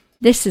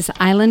This is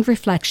Island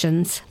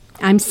Reflections.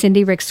 I'm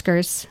Cindy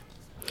Rixkers.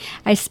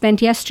 I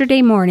spent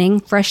yesterday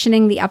morning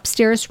freshening the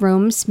upstairs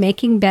rooms,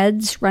 making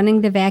beds, running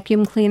the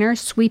vacuum cleaner,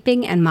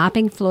 sweeping and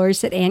mopping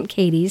floors at Aunt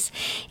Katie's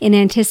in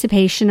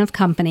anticipation of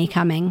company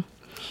coming.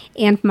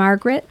 Aunt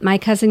Margaret, my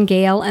cousin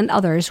Gail, and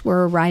others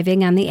were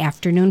arriving on the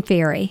afternoon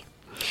ferry.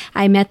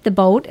 I met the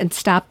boat and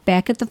stopped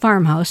back at the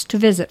farmhouse to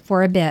visit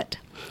for a bit.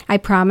 I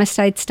promised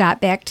I'd stop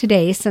back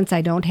today since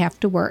I don't have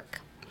to work.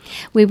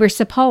 We were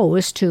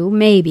supposed to,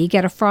 maybe,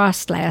 get a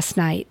frost last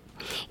night.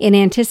 In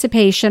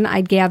anticipation,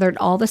 I'd gathered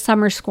all the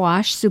summer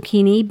squash,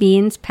 zucchini,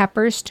 beans,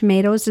 peppers,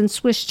 tomatoes, and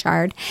Swiss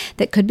chard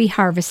that could be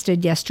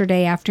harvested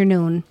yesterday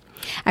afternoon.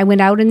 I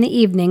went out in the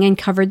evening and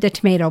covered the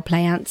tomato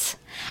plants.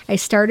 I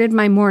started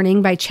my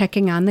morning by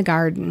checking on the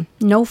garden.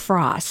 No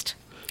frost.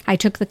 I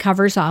took the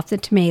covers off the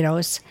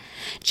tomatoes.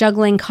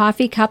 Juggling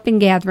coffee cup and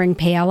gathering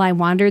pail, I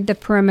wandered the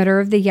perimeter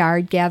of the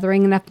yard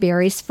gathering enough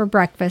berries for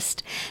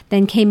breakfast,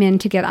 then came in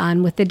to get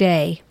on with the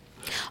day.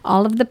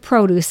 All of the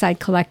produce I'd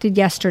collected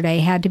yesterday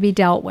had to be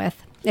dealt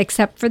with,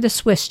 except for the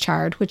Swiss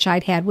chard, which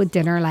I'd had with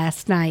dinner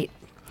last night.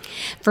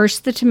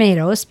 First, the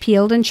tomatoes,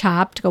 peeled and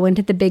chopped, go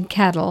into the big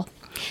kettle.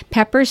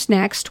 Peppers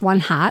next, one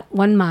hot,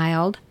 one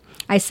mild.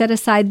 I set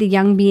aside the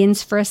young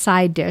beans for a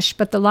side dish,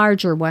 but the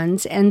larger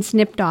ones, ends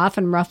nipped off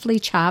and roughly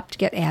chopped,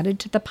 get added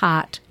to the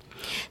pot.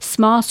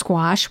 Small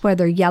squash,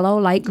 whether yellow,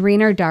 light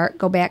green, or dark,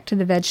 go back to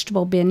the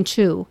vegetable bin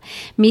too.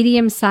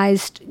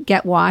 Medium-sized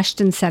get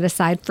washed and set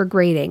aside for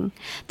grating.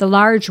 The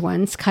large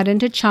ones, cut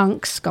into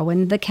chunks, go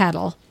into the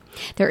kettle.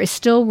 There is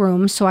still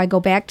room, so I go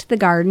back to the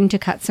garden to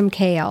cut some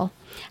kale.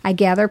 I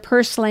gather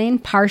purslane,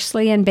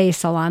 parsley, and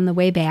basil on the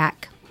way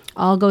back.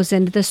 All goes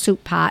into the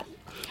soup pot.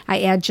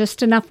 I add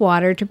just enough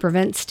water to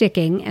prevent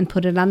sticking and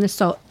put it on the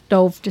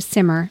stove to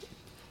simmer.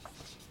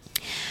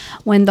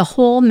 When the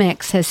whole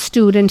mix has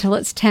stewed until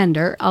it's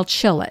tender, I'll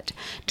chill it.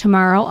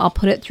 Tomorrow I'll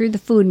put it through the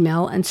food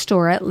mill and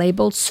store it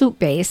labeled soup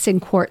base in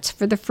quarts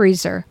for the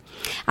freezer.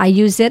 I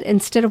use it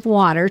instead of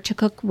water to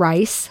cook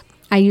rice.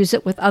 I use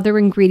it with other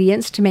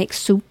ingredients to make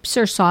soups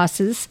or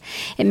sauces.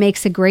 It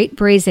makes a great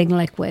braising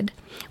liquid.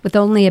 With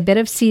only a bit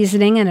of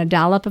seasoning and a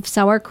dollop of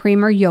sour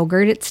cream or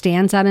yogurt, it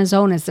stands on its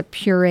own as a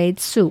pureed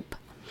soup.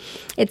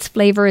 Its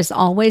flavor is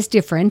always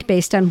different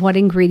based on what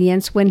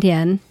ingredients went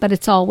in, but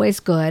it's always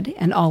good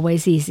and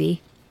always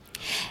easy.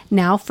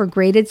 Now for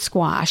grated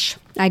squash.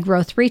 I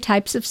grow 3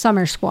 types of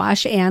summer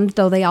squash and,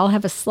 though they all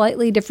have a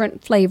slightly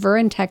different flavor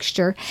and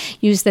texture,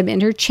 use them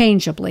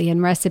interchangeably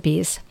in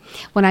recipes.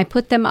 When I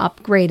put them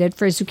up grated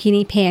for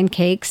zucchini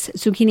pancakes,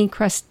 zucchini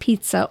crust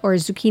pizza, or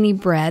zucchini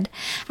bread,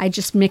 I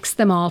just mix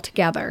them all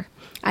together.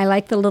 I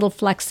like the little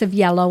flecks of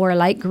yellow or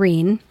light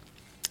green,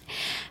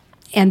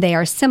 and they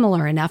are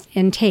similar enough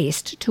in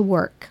taste to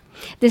work.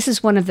 This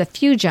is one of the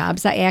few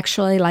jobs I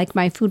actually like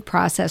my food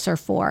processor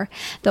for,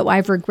 though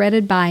I've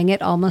regretted buying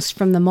it almost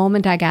from the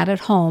moment I got it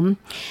home,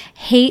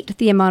 hate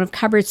the amount of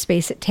cupboard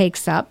space it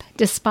takes up,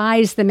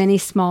 despise the many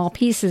small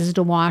pieces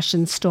to wash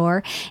and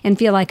store, and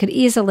feel I could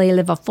easily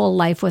live a full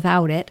life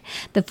without it.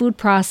 The food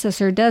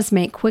processor does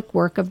make quick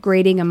work of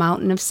grating a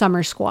mountain of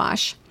summer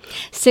squash.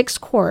 6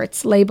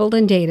 quarts, labeled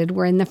and dated,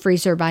 were in the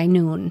freezer by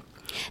noon.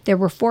 There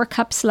were 4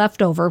 cups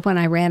left over when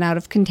I ran out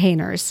of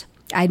containers.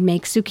 I'd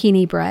make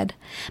zucchini bread.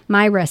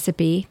 My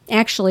recipe,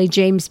 actually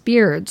James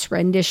Beard's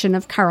rendition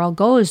of Carl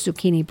Go's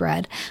zucchini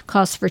bread,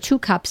 calls for 2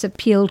 cups of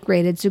peeled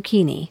grated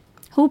zucchini.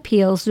 Who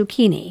peels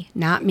zucchini?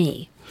 Not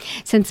me.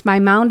 Since my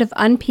mound of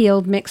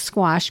unpeeled mixed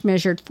squash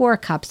measured 4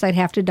 cups, I'd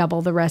have to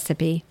double the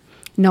recipe.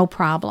 No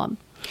problem.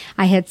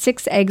 I had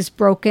 6 eggs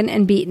broken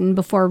and beaten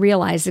before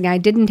realizing I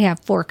didn't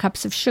have 4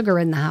 cups of sugar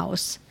in the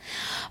house.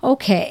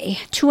 Okay,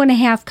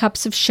 2.5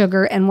 cups of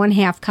sugar and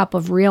 1/2 cup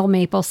of real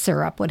maple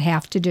syrup would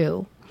have to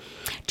do.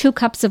 2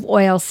 cups of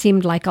oil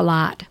seemed like a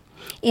lot.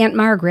 Aunt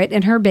Margaret,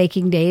 in her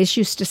baking days,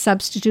 used to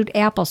substitute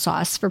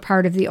applesauce for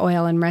part of the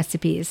oil in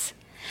recipes.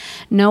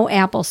 No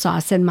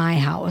applesauce in my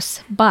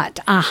house, but,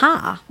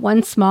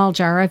 1 small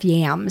jar of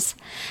yams.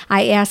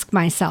 I ask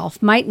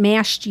myself, might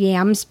mashed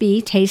yams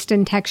be, taste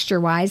and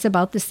texture-wise,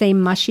 about the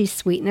same mushy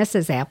sweetness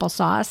as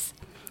applesauce?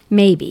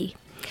 Maybe.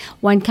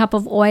 1 cup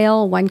of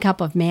oil, 1 cup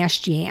of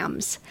mashed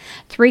yams.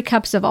 3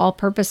 cups of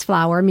all-purpose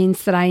flour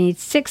means that I need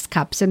 6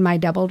 cups in my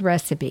doubled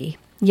recipe.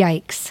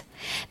 Yikes.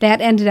 That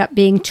ended up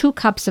being 2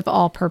 cups of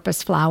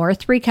all-purpose flour,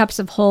 3 cups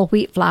of whole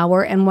wheat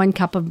flour, and 1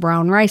 cup of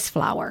brown rice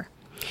flour.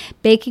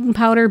 Baking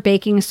powder,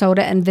 baking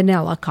soda, and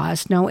vanilla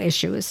caused no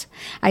issues.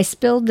 I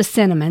spilled the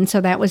cinnamon,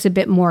 so that was a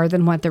bit more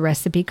than what the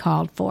recipe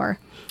called for.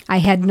 I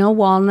had no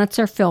walnuts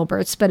or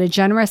filberts, but a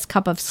generous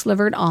cup of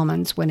slivered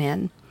almonds went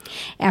in.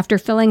 After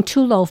filling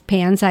 2 loaf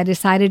pans, I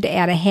decided to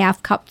add a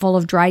 1/2 cupful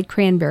of dried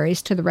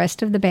cranberries to the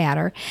rest of the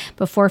batter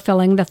before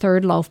filling the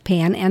 3rd loaf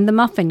pan and the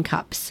muffin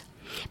cups.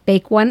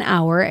 Bake 1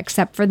 hour,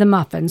 except for the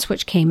muffins,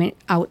 which came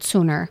out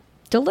sooner.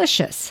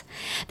 Delicious.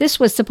 This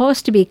was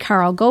supposed to be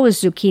Carl Go's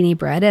zucchini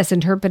bread, as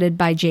interpreted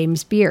by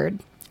James Beard.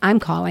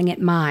 I'm calling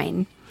it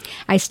mine.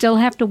 I still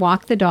have to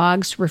walk the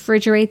dogs,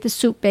 refrigerate the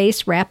soup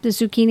base, wrap the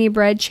zucchini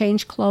bread,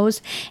 change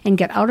clothes, and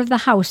get out of the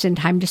house in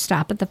time to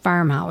stop at the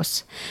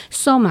farmhouse.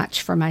 So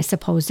much for my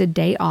supposed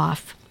day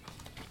off.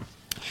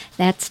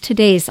 That's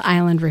today's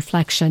Island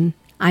Reflection.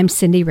 I'm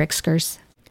Cindy Rixkers.